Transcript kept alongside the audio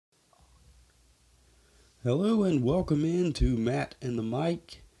Hello and welcome in to Matt and the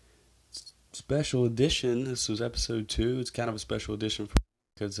Mike special edition. This was episode 2. It's kind of a special edition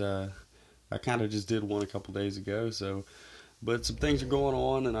because I kind of just did one a couple days ago. But some things are going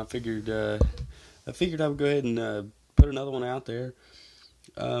on, and I figured I would go ahead and put another one out there.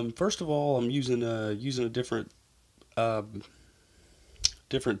 First of all, I'm using a uh,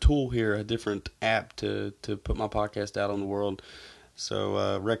 different tool here, a different app to put my podcast out on the world.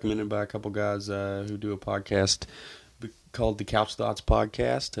 So recommended by a couple guys who do a podcast called the Couch Thoughts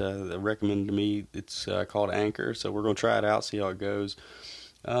Podcast. They recommended to me. It's called Anchor. So we're gonna try it out, see how it goes.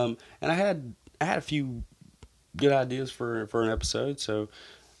 And I had a few good ideas for an episode. So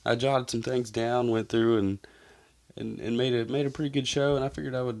I jotted some things down, went through and made a pretty good show. And I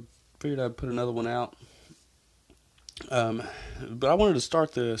figured I'd put another one out. But I wanted to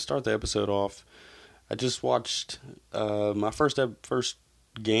start the episode off. I just watched my first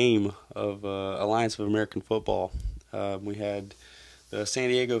game of Alliance of American Football. We had the San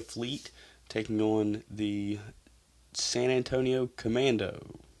Diego Fleet taking on the San Antonio Commanders,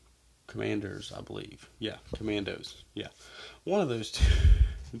 I believe. Yeah, Commandos. Yeah, one of those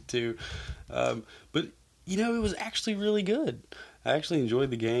two. But it was actually really good. I actually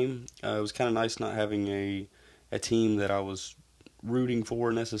enjoyed the game. It was kind of nice not having a team that I was rooting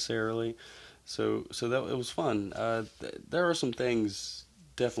for necessarily. So that it was fun. There are some things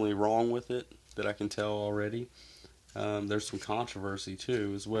definitely wrong with it that I can tell already. There's some controversy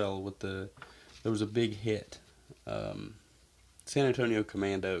too as well there was a big hit. San Antonio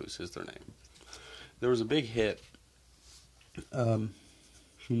Commandos is their name. There was a big hit from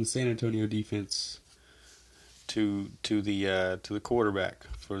the San Antonio defense to the quarterback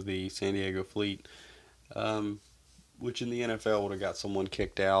for the San Diego Fleet. Which in the NFL would have got someone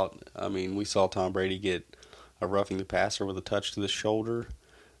kicked out. I mean, we saw Tom Brady get a roughing the passer with a touch to the shoulder,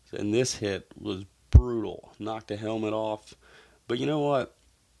 and this hit was brutal. Knocked the helmet off. But you know what?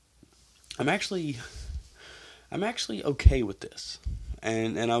 I'm actually okay with this,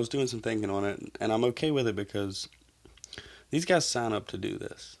 and I was doing some thinking on it, and I'm okay with it because these guys sign up to do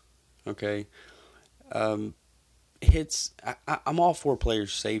this. Okay, hits. I'm all for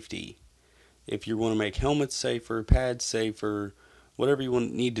players' safety. If you want to make helmets safer, pads safer, whatever you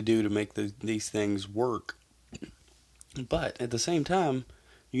need to do to make these things work. But at the same time,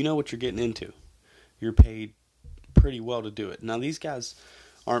 you know what you're getting into. You're paid pretty well to do it. Now, these guys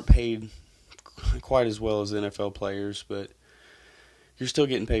aren't paid quite as well as NFL players, but you're still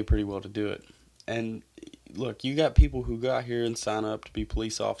getting paid pretty well to do it. And look, you got people who go out here and sign up to be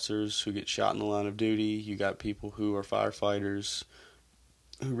police officers who get shot in the line of duty. You got people who are firefighters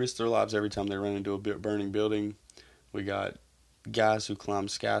who risk their lives every time they run into a burning building. We got guys who climb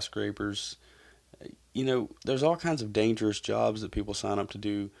skyscrapers. There's all kinds of dangerous jobs that people sign up to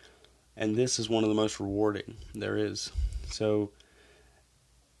do, and this is one of the most rewarding there is. So,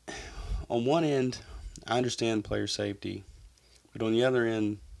 on one end, I understand player safety, but on the other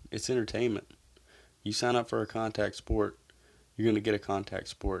end, it's entertainment. You sign up for a contact sport, you're going to get a contact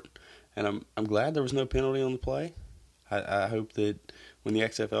sport. And I'm glad there was no penalty on the play. I hope that when the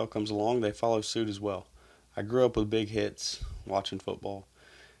XFL comes along, they follow suit as well. I grew up with big hits watching football.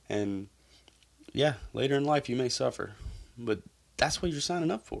 And, yeah, later in life you may suffer. But that's what you're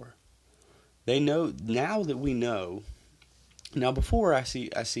signing up for. They know, now that we know. Now, before I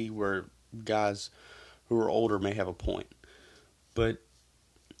see where guys who are older may have a point. But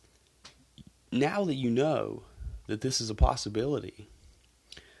now that you know that this is a possibility,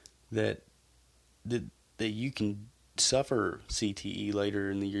 that you can suffer CTE later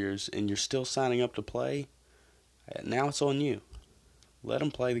in the years and you're still signing up to play, now it's on you. Let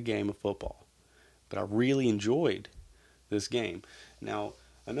them play the game of football. But I really enjoyed this game. Now,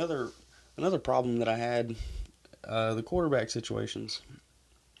 another problem that I had, the quarterback situations.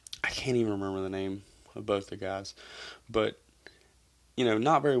 I can't even remember the name of both the guys. But,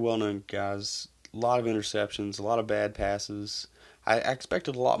 not very well-known guys. A lot of interceptions, a lot of bad passes. I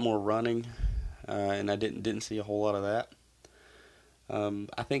expected a lot more running. And I didn't see a whole lot of that.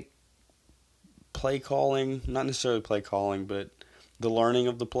 I think play calling, not necessarily play calling, but the learning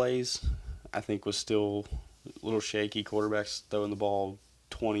of the plays, I think was still a little shaky. Quarterbacks throwing the ball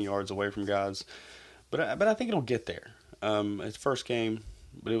 20 yards away from guys, but I think it'll get there. It's first game,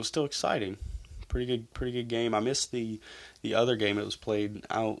 but it was still exciting. Pretty good game. I missed the other game that was played.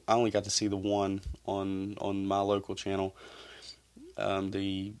 I only got to see the one on my local channel.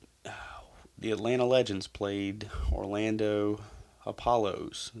 The Atlanta Legends played Orlando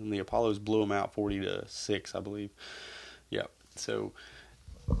Apollos, and the Apollos blew them out 40-6, I believe. Yeah, so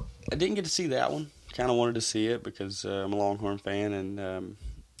I didn't get to see that one. Kind of wanted to see it because I'm a Longhorn fan, and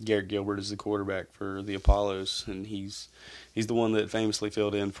Garrett Gilbert is the quarterback for the Apollos, and he's the one that famously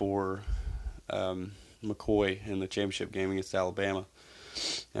filled in for McCoy in the championship game against Alabama.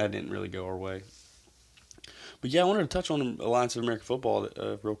 That didn't really go our way. But yeah, I wanted to touch on Alliance of American Football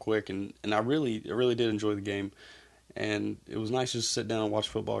real quick, and I really did enjoy the game, and it was nice just to sit down and watch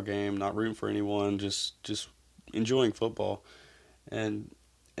a football game, not rooting for anyone, just enjoying football. And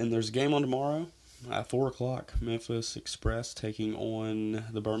there's a game on tomorrow at 4:00. Memphis Express taking on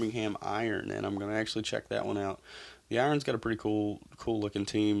the Birmingham Iron, and I'm going to actually check that one out. The Iron's got a pretty cool looking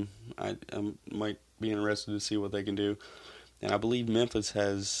team. I might be interested to see what they can do. And I believe Memphis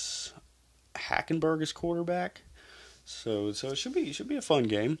has Hackenberg as quarterback, so it should be a fun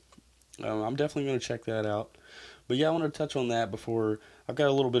game. I'm definitely going to check that out. But yeah, I want to touch on that before. I've got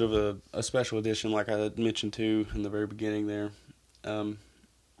a little bit of a special edition, like I mentioned too in the very beginning there.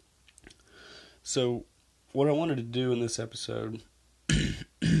 So what I wanted to do in this episode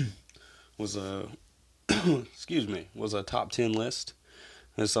was a top 10 list.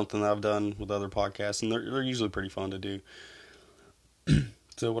 It's something that I've done with other podcasts, and they're usually pretty fun to do.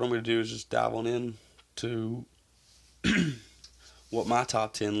 So what I'm going to do is just dive on in to what my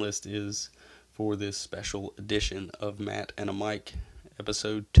top 10 list is for this special edition of Matt and a Mike,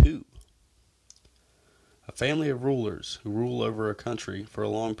 episode 2. A family of rulers who rule over a country for a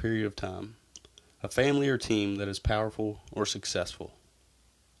long period of time. A family or team that is powerful or successful.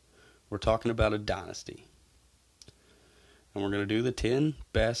 We're talking about a dynasty. And we're going to do the 10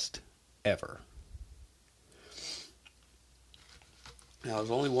 best ever. Now,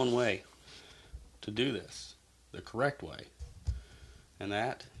 there's only one way to do this, the correct way, and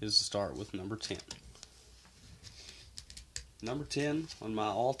that is to start with number 10. Number 10 on my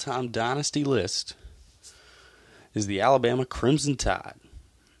all-time dynasty list is the Alabama Crimson Tide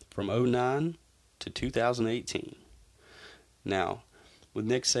from 2009 to 2018. Now, with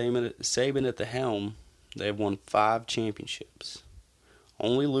Nick Saban at the helm, they have won 5 championships,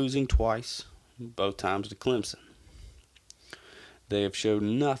 only losing twice, both times to Clemson. They have showed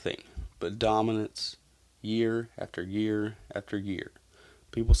nothing but dominance year after year after year.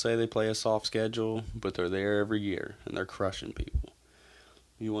 People say they play a soft schedule, but they're there every year, and they're crushing people.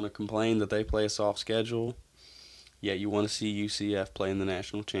 You want to complain that they play a soft schedule, yet you want to see UCF play in the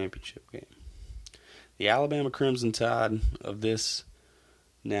national championship game. The Alabama Crimson Tide of this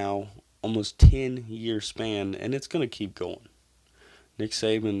now almost 10-year span, and it's going to keep going. Nick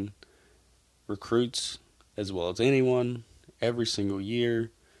Saban recruits as well as anyone every single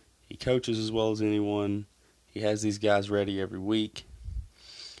year. He coaches as well as anyone. He has these guys ready every week.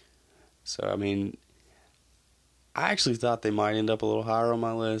 So, I mean, I actually thought they might end up a little higher on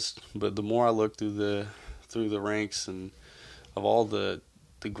my list, but the more I look through the ranks and of all the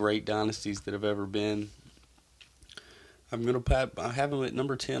great dynasties that have ever been, I have them at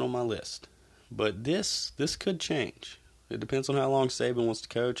number 10 on my list. But this could change. It depends on how long Saban wants to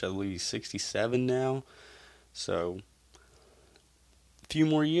coach. I believe he's 67 now. So a few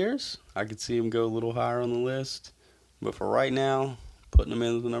more years, I could see him go a little higher on the list. But for right now, putting him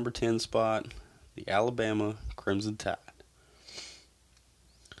in the number 10 spot, the Alabama Crimson Tide.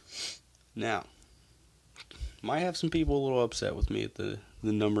 Now, might have some people a little upset with me at the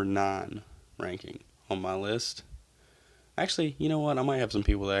number 9 ranking on my list. Actually, you know what? I might have some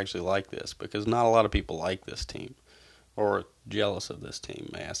people that actually like this, because not a lot of people like this team, or jealous of this team,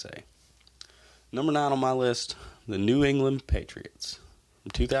 may I say. Number 9 on my list, the New England Patriots,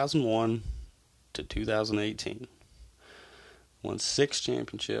 from 2001 to 2018. Won 6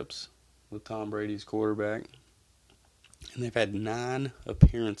 championships with Tom Brady's quarterback, and they've had 9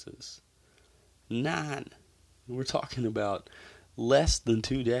 appearances. 9. We're talking about less than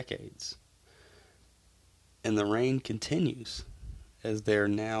 2 decades. And the reign continues as they're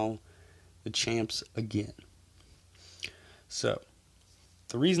now the champs again. So,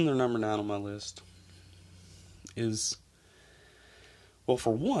 the reason they're number 9 on my list is, well,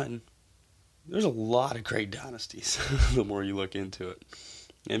 for one, there's a lot of great dynasties the more you look into it.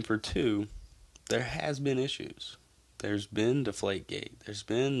 And for 2, there has been issues. There's been Deflategate. There's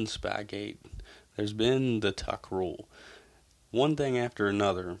been Spygate. There's been the Tuck Rule. One thing after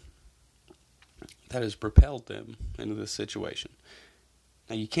another that has propelled them into this situation.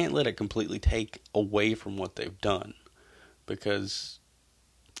 Now, you can't let it completely take away from what they've done, because,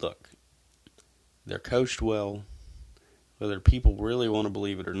 look, they're coached well. Whether people really want to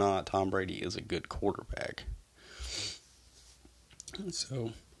believe it or not, Tom Brady is a good quarterback.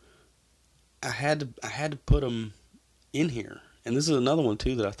 So I had to put him in here. And this is another one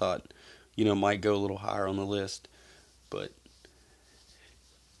too that I thought, might go a little higher on the list. But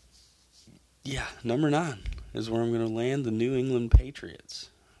yeah, number 9 is where I'm going to land, the New England Patriots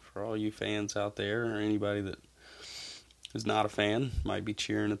for all you fans out there, or anybody that is not a fan, might be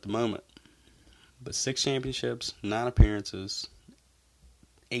cheering at the moment. But 6 championships, 9 appearances,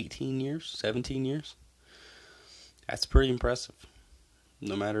 18 years, 17 years. That's pretty impressive.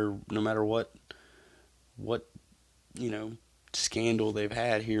 No matter what scandal they've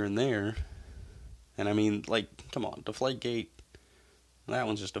had here and there. And I mean, come on, Deflategate, that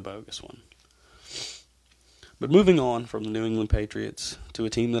one's just a bogus one. But moving on from the New England Patriots to a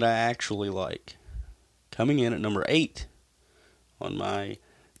team that I actually like. Coming in at number 8 on my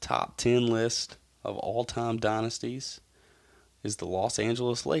top 10 list of all-time dynasties is the Los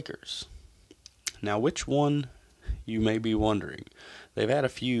Angeles Lakers. Now, which one, you may be wondering. They've had a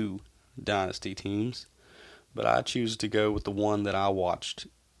few dynasty teams, but I choose to go with the one that I watched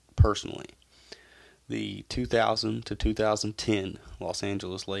personally. The 2000 to 2010 Los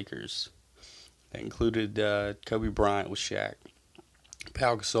Angeles Lakers. That included Kobe Bryant with Shaq,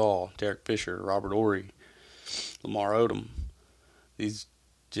 Pau Gasol, Derek Fisher, Robert Horry, Lamar Odom. These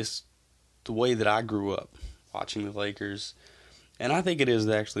just the way that I grew up watching the Lakers. And I think it is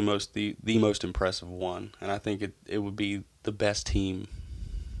actually the most impressive one. And I think it would be the best team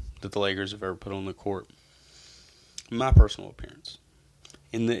that the Lakers have ever put on the court. My personal appearance.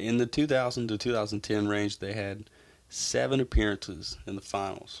 In the 2000 to 2010 range, they had 7 appearances in the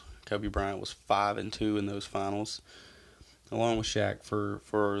finals. Kobe Bryant was 5-2 in those finals, along with Shaq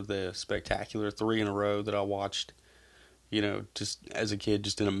for the spectacular 3 in a row that I watched. Just as a kid,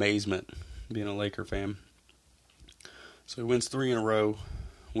 just in amazement, being a Laker fan. So he wins 3 in a row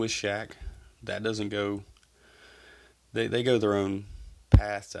with Shaq. That doesn't go. They go their own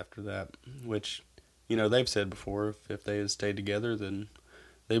paths after that, which they've said before. If they had stayed together, then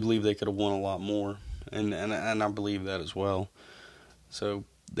they believe they could have won a lot more, and I believe that as well. So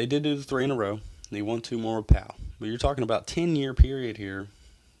they did do the 3 in a row. They won 2 more with Pau. But you're talking about 10-year period here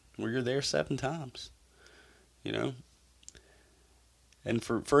where you're there 7 times. And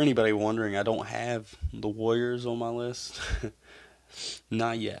for anybody wondering, I don't have the Warriors on my list.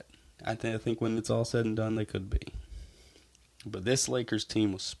 Not yet. I think when it's all said and done, they could be. But this Lakers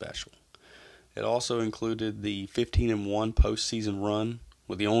team was special. It also included the 15-1 postseason run,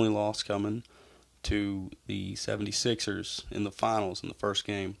 with the only loss coming to the 76ers in the finals in the first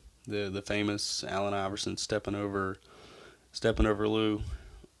game. The famous Allen Iverson stepping over Lou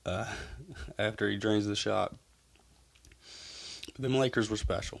after he drains the shot. But them Lakers were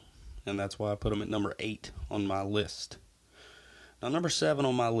special, and that's why I put them at number 8 on my list. Now, number 7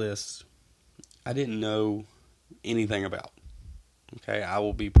 on my list, I didn't know anything about. Okay, I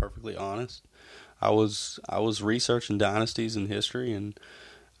will be perfectly honest. I was researching dynasties in history, and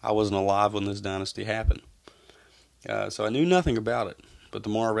I wasn't alive when this dynasty happened. So I knew nothing about it. But the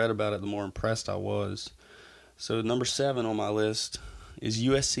more I read about it, the more impressed I was. So number 7 on my list is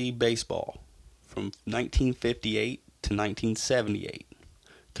USC baseball from 1958 to 1978.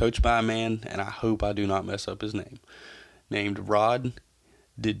 Coached by a man, and I hope I do not mess up his name, named Rod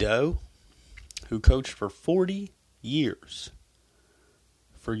Dedeaux, who coached for 40 years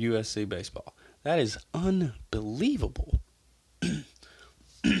for USC baseball. That is unbelievable.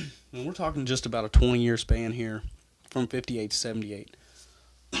 And we're talking just about a 20-year span here, from 58 to 78.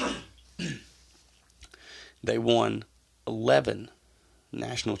 They won 11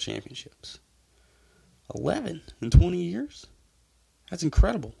 national championships. 11 in 20 years? That's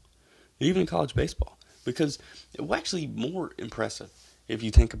incredible. Even in college baseball. Because it was actually more impressive if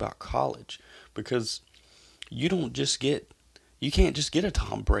you think about college. Because you can't just get a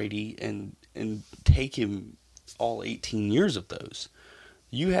Tom Brady and take him all 18 years of those.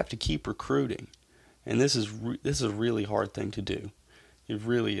 You have to keep recruiting. And this is a really hard thing to do. It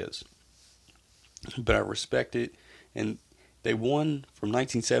really is. But I respect it. And they won from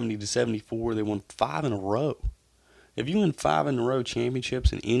 1970 to 74. They won 5 in a row. If you win 5 in a row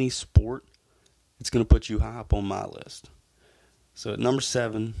championships in any sport, it's going to put you high up on my list. So at number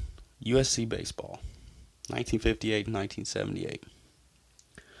 7, USC baseball, 1958 and 1978.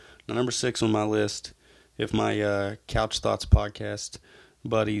 Now number 6 on my list, if my Couch Thoughts podcast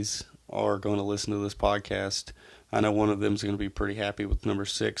buddies are going to listen to this podcast, I know one of them is going to be pretty happy with number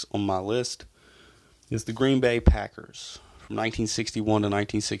 6 on my list, is the Green Bay Packers from 1961 to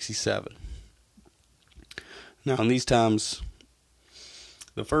 1967. Now, in these times,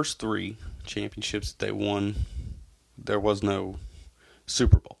 the first 3 championships that they won, there was no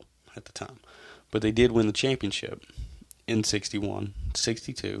Super Bowl at the time. But they did win the championship in 61,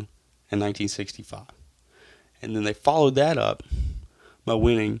 62, and 1965. And then they followed that up by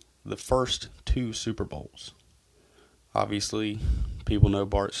winning the first 2 Super Bowls. Obviously, people know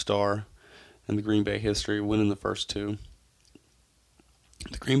Bart Starr and the Green Bay history, winning the first 2.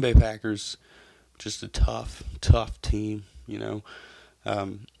 The Green Bay Packers, just a tough, tough team, with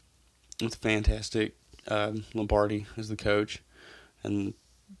fantastic Lombardi as the coach. And,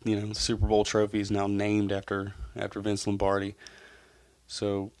 the Super Bowl trophy is now named after Vince Lombardi.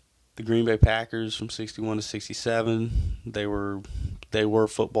 So the Green Bay Packers from 61 to 67, they were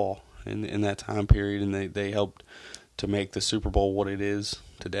football in that time period, and they helped to make the Super Bowl what it is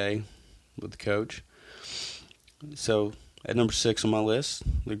today with the coach. So at number 6 on my list,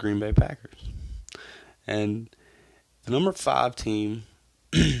 the Green Bay Packers. And the number 5 team,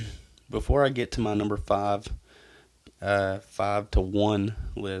 before I get to my number 5 to 1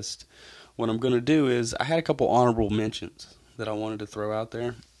 list, what I'm going to do is I had a couple honorable mentions that I wanted to throw out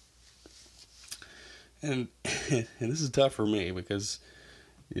there. And this is tough for me because,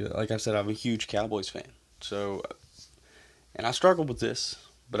 like I said, I'm a huge Cowboys fan. So, and I struggled with this,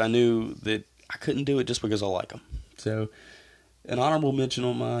 but I knew that I couldn't do it just because I like them. So, an honorable mention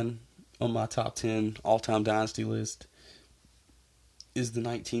on my top 10 all-time dynasty list is the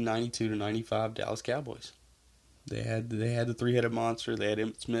 1992 to 95 Dallas Cowboys. They had the three-headed monster. They had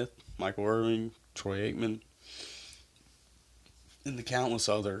Emmitt Smith, Michael Irvin, Troy Aikman, and the countless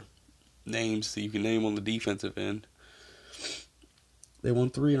other names that you can name on the defensive end. They won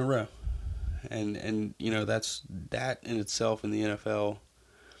 3 in a row, and that in itself in the NFL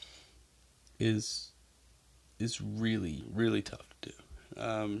is really, really tough to do.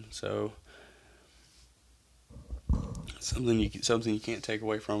 So something you can't take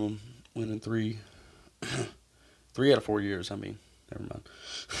away from them. Winning 3 out of 4 years. I mean, never mind,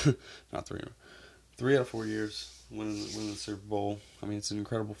 not 3 in a row. 3 out of 4 years winning the Super Bowl. I mean, it's an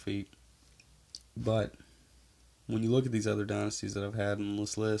incredible feat. But when you look at these other dynasties that I've had on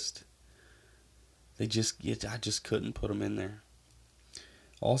this list, I just couldn't put them in there.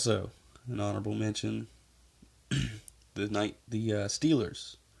 Also, an honorable mention: the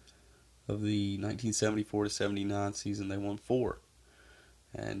Steelers of the 1974 to 79 season. They won 4,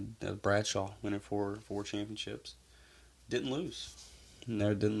 and Bradshaw winning 4 championships. Didn't lose.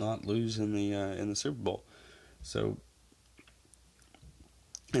 They did not lose in the Super Bowl. So,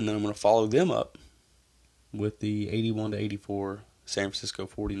 and then I'm going to follow them up with the 81 to 84 San Francisco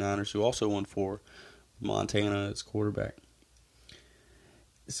 49ers, who also won 4, with Montana as quarterback.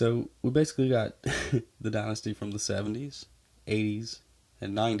 So we basically got the dynasty from the 70s, 80s,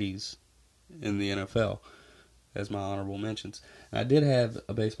 and 90s in the NFL as my honorable mentions. And I did have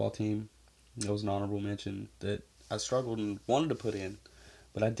a baseball team that was an honorable mention that I struggled and wanted to put in,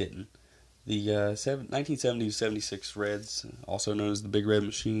 but I didn't. The 1970-76 Reds, also known as the Big Red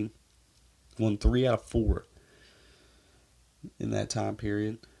Machine, won 3 out of 4 in that time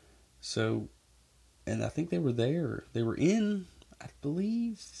period. So, and I think they were there. They were in, I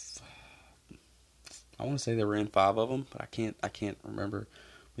believe, I want to say they were in 5 of them, but I can't remember.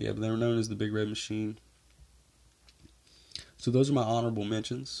 But yeah, but they were known as the Big Red Machine. So those are my honorable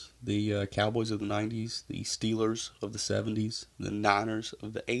mentions. The Cowboys of the 90s, the Steelers of the 70s, the Niners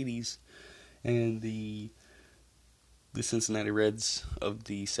of the 80s, and the Cincinnati Reds of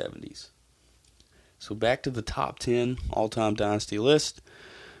the 70s. So back to the top 10 all-time dynasty list.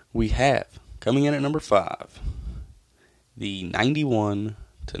 We have, coming in at number 5, the 91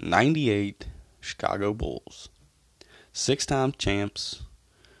 to 98 Chicago Bulls. 6-time champs,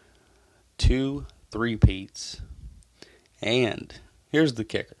 2 three-peats, and here's the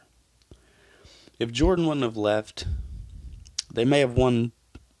kicker. If Jordan wouldn't have left, they may have won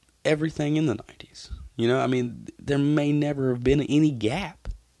everything in the 90s. I mean, there may never have been any gap.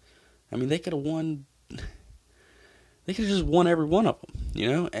 I mean, they could have just won every one of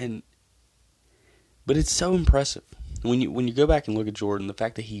them, but it's so impressive. When you go back and look at Jordan, the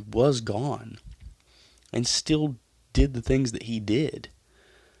fact that he was gone and still did the things that he did,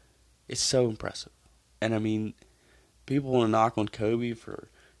 it's so impressive. And I mean, people want to knock on Kobe for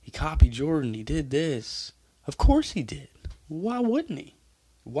he copied Jordan, he did this. Of course he did. Why wouldn't he?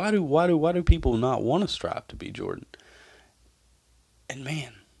 Why do people not want to strive to be Jordan? And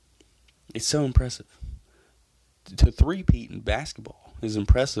man, it's so impressive. To three-peat in basketball is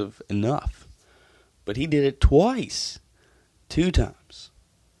impressive enough. But he did it twice. 2 times.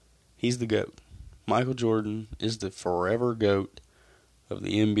 He's the GOAT. Michael Jordan is the forever GOAT of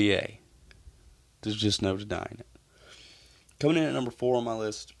the NBA. There's just no denying it. Coming in at number 4 on my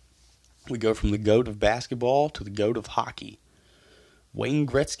list, we go from the GOAT of basketball to the GOAT of hockey. Wayne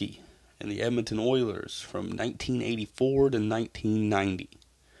Gretzky and the Edmonton Oilers from 1984 to 1990.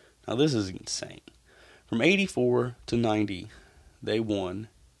 Now this is insane. From 84 to 90, they won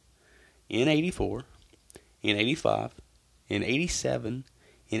in 84, in 85, in 87,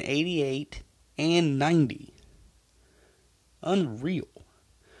 in 88, and 90. Unreal.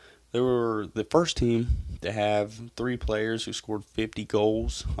 They were the first team to have 3 players who scored 50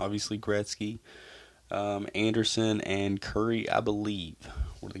 goals. Obviously, Gretzky, Anderson, and Curry, I believe,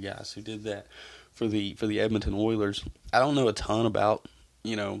 were the guys who did that for the Edmonton Oilers. I don't know a ton about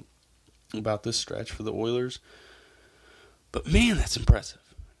this stretch for the Oilers, but man, that's impressive.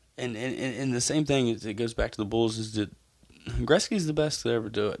 And the same thing is, it goes back to the Bulls, is that Gretzky's the best to ever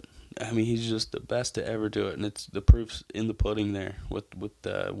do it. I mean, he's just the best to ever do it, and it's the proof's in the pudding there with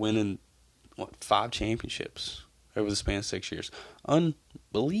winning 5 championships over the span of 6 years.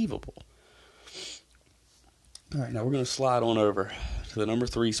 Unbelievable. All right, now we're going to slide on over to the number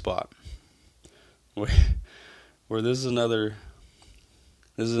 3 spot, where this is another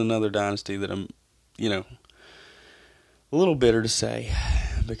dynasty that I'm, a little bitter to say,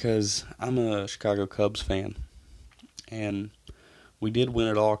 because I'm a Chicago Cubs fan, and we did win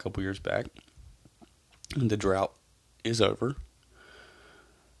it all a couple years back, and the drought is over.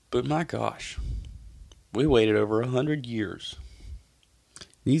 But my gosh, we waited over 100 years.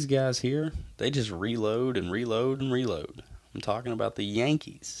 These guys here, they just reload and reload and reload. I'm talking about the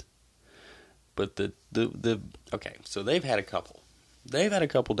Yankees. But okay, so they've had a couple. They've had a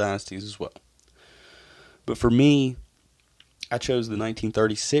couple dynasties as well. But for me, I chose the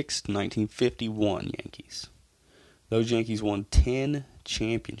 1936 to 1951 Yankees. Those Yankees won 10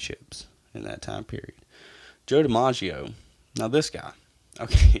 championships in that time period. Joe DiMaggio, now this guy,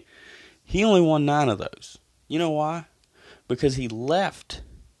 okay, he only won 9 of those. You know why? Because he left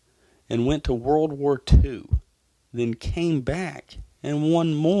and went to World War II, then came back and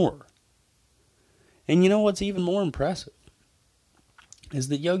won more. And you know what's even more impressive? Is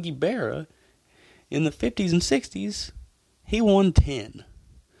that Yogi Berra, in the 50s and 60s, he won 10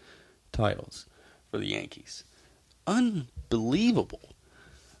 titles for the Yankees. Unbelievable.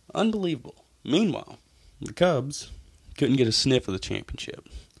 Unbelievable. Meanwhile, the Cubs couldn't get a sniff of the championship.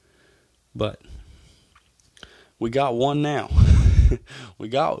 But we got one now.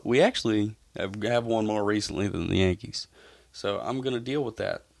 we actually have one more recently than the Yankees. So I'm going to deal with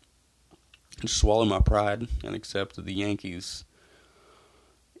that and swallow my pride and accept that the Yankees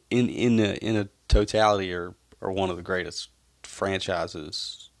in a totality are one of the greatest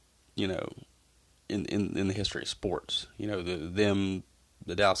franchises, in the history of sports. The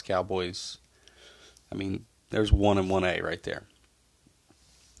Dallas Cowboys, I mean, there's 1 and 1A right there.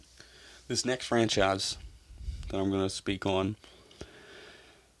 This next franchise that I'm going to speak on,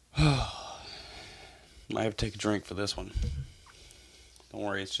 I have to take a drink for this one. Don't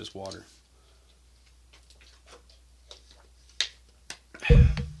worry, it's just water.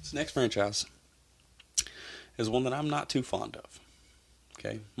 This next franchise is one that I'm not too fond of.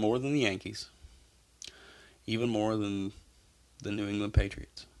 Okay, more than the Yankees, even more than the New England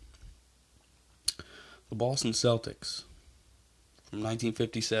Patriots. The Boston Celtics. From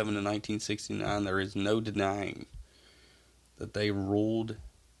 1957 to 1969, there is no denying that they ruled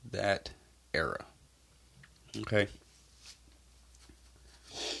that era. Okay.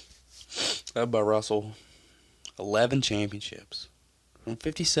 Led by Russell, 11 championships. From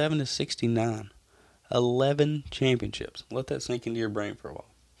 57 to 69, 11 championships. Let that sink into your brain for a while.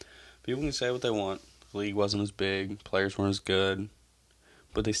 People can say what they want. The league wasn't as big, players weren't as good,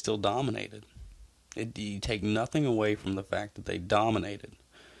 but they still dominated. You take nothing away from the fact that they dominated.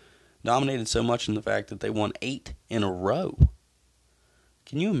 Dominated so much in the fact that they won 8 in a row.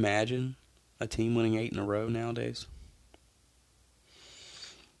 Can you imagine a team winning 8 in a row nowadays?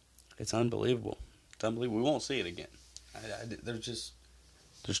 It's unbelievable. It's unbelievable. We won't see it again.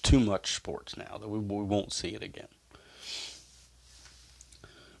 There's too much sports now that we won't see it again.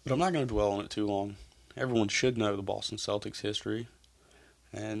 But I'm not going to dwell on it too long. Everyone should know the Boston Celtics history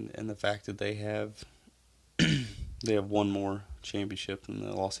and the fact that they have one more championship than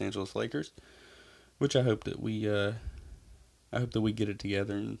the Los Angeles Lakers, which I hope that we get it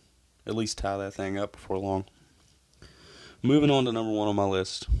together and at least tie that thing up before long. Moving on to number 1 on my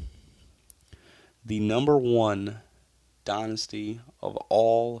list. The number 1 dynasty of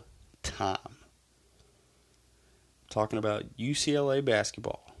all time. I'm talking about UCLA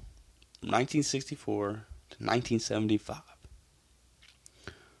basketball. 1964 to 1975.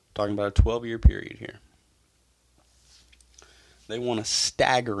 Talking about a 12-year period here. They won a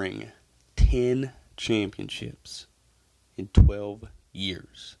staggering 10 championships in 12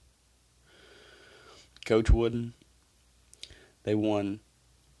 years. Coach Wooden, they won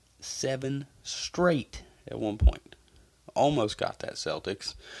 7 straight at one point. Almost got that,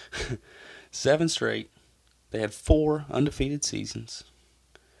 Celtics. 7 straight. They had 4 undefeated seasons.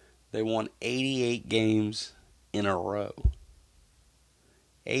 They won 88 games in a row.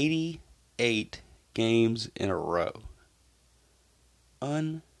 88 games in a row.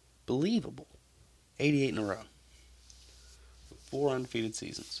 Unbelievable. Unbelievable. 88 in a row. 4 undefeated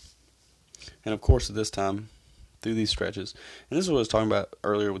seasons. And of course, at this time, through these stretches, and this is what I was talking about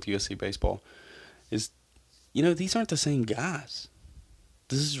earlier with USC baseball, is, these aren't the same guys.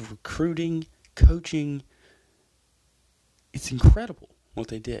 This is recruiting, coaching. It's incredible what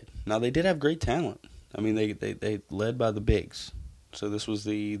they did. Now, they did have great talent. I mean, they led by the bigs. So this was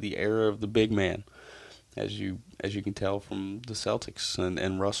the era of the big man, as you can tell from the Celtics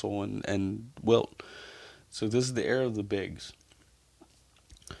and Russell and Wilt. So this is the era of the bigs.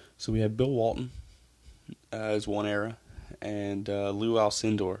 So we had Bill Walton as one era, and Lou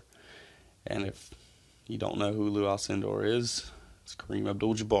Alcindor. And if you don't know who Lou Alcindor is, it's Kareem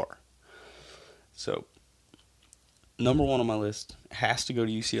Abdul-Jabbar. So, number one on my list has to go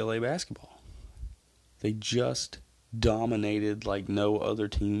to UCLA basketball. They just dominated like no other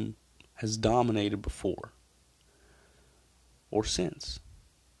team has dominated before or since.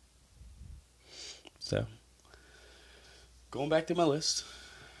 So, going back to my list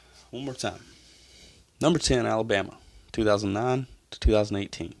one more time. Number 10, Alabama, 2009 to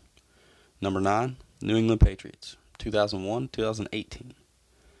 2018. Number 9, New England Patriots, 2001 2018.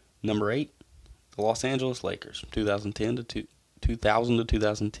 Number 8, the Los Angeles Lakers, 2000 to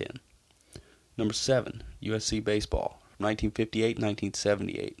 2010. Number 7, USC baseball, 1958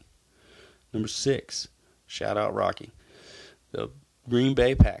 1978. Number 6, shout out Rocky, the Green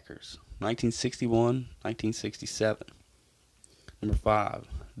Bay Packers, 1961 1967. Number 5,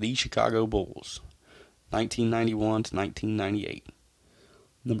 the Chicago Bulls, 1991 to 1998.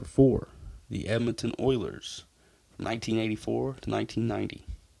 Number 4, the Edmonton Oilers, from 1984 to 1990.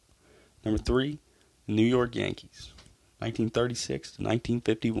 Number 3, the New York Yankees, 1936 to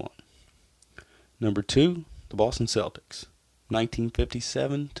 1951. Number 2, the Boston Celtics,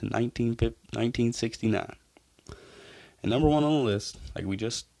 1957 to 1969. And number 1 on the list, like we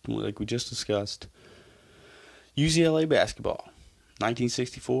just discussed, UCLA basketball,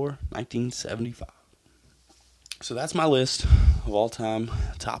 1964, 1975. So that's my list of all-time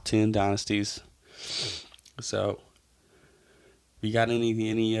top 10 dynasties. So, if you got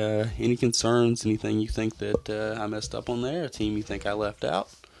any concerns, anything you think that I messed up on there, a team you think I left out,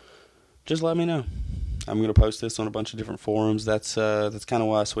 just let me know. I'm going to post this on a bunch of different forums. That's kind of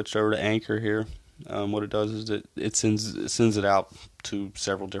why I switched over to Anchor here. What it does is it sends it out to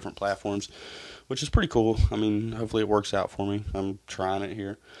several different platforms, which is pretty cool. I mean, hopefully it works out for me. I'm trying it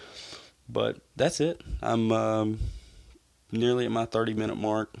here. But that's it. I'm nearly at my 30-minute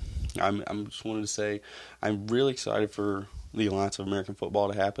mark. I'm just wanted to say I'm really excited for the Alliance of American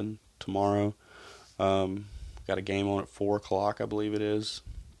Football to happen tomorrow. Got a game on at 4 o'clock, I believe it is.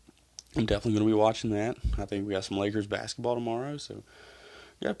 I'm definitely going to be watching that. I think we got some Lakers basketball tomorrow, so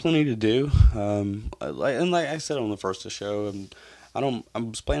we got plenty to do. Like I said on the first of the show, I'm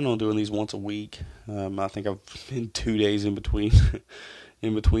planning on doing these once a week. I think I've been 2 days in between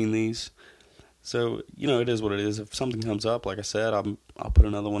these. So, it is what it is. If something comes up, like I said, I'll put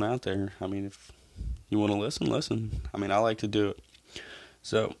another one out there. I mean, if you want to listen. I mean, I like to do it.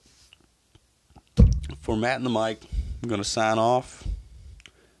 So, for Matt and the Mike, I'm going to sign off.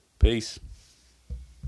 Peace.